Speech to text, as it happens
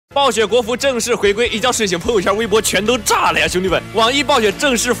暴雪国服正式回归，一觉睡醒，朋友圈、微博全都炸了呀，兄弟们！网易暴雪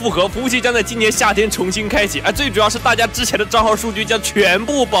正式复活，服务器将在今年夏天重新开启。最主要是大家之前的账号数据将全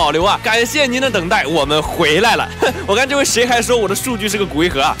部保留啊！感谢您的等待，我们回来了。我看这回谁还说我的数据是个骨灰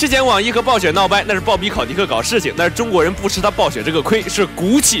盒啊？之前网易和暴雪闹掰，那是暴逼考迪克搞事情，但是中国人不吃他暴雪这个亏，是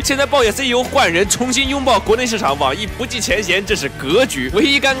骨气。现在暴雪 CEO 换人，重新拥抱国内市场，网易不计前嫌，这是格局。唯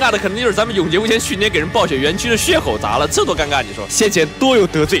一尴尬的可能就是咱们永劫无间去年给人暴雪园区的血口砸了，这多尴尬！你说先前多有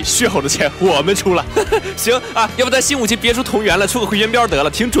得罪。血口的钱我们出了，行啊，要不咱新武器别出同源了，出个回旋镖得了，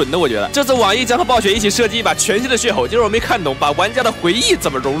挺准的，我觉得。这次网易将和暴雪一起设计一把全新的血口，就是我没看懂把玩家的回忆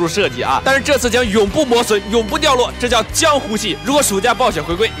怎么融入设计啊，但是这次将永不磨损，永不掉落，这叫江湖气。如果暑假暴雪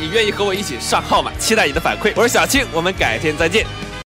回归，你愿意和我一起上号吗？期待你的反馈。我是小庆，我们改天再见。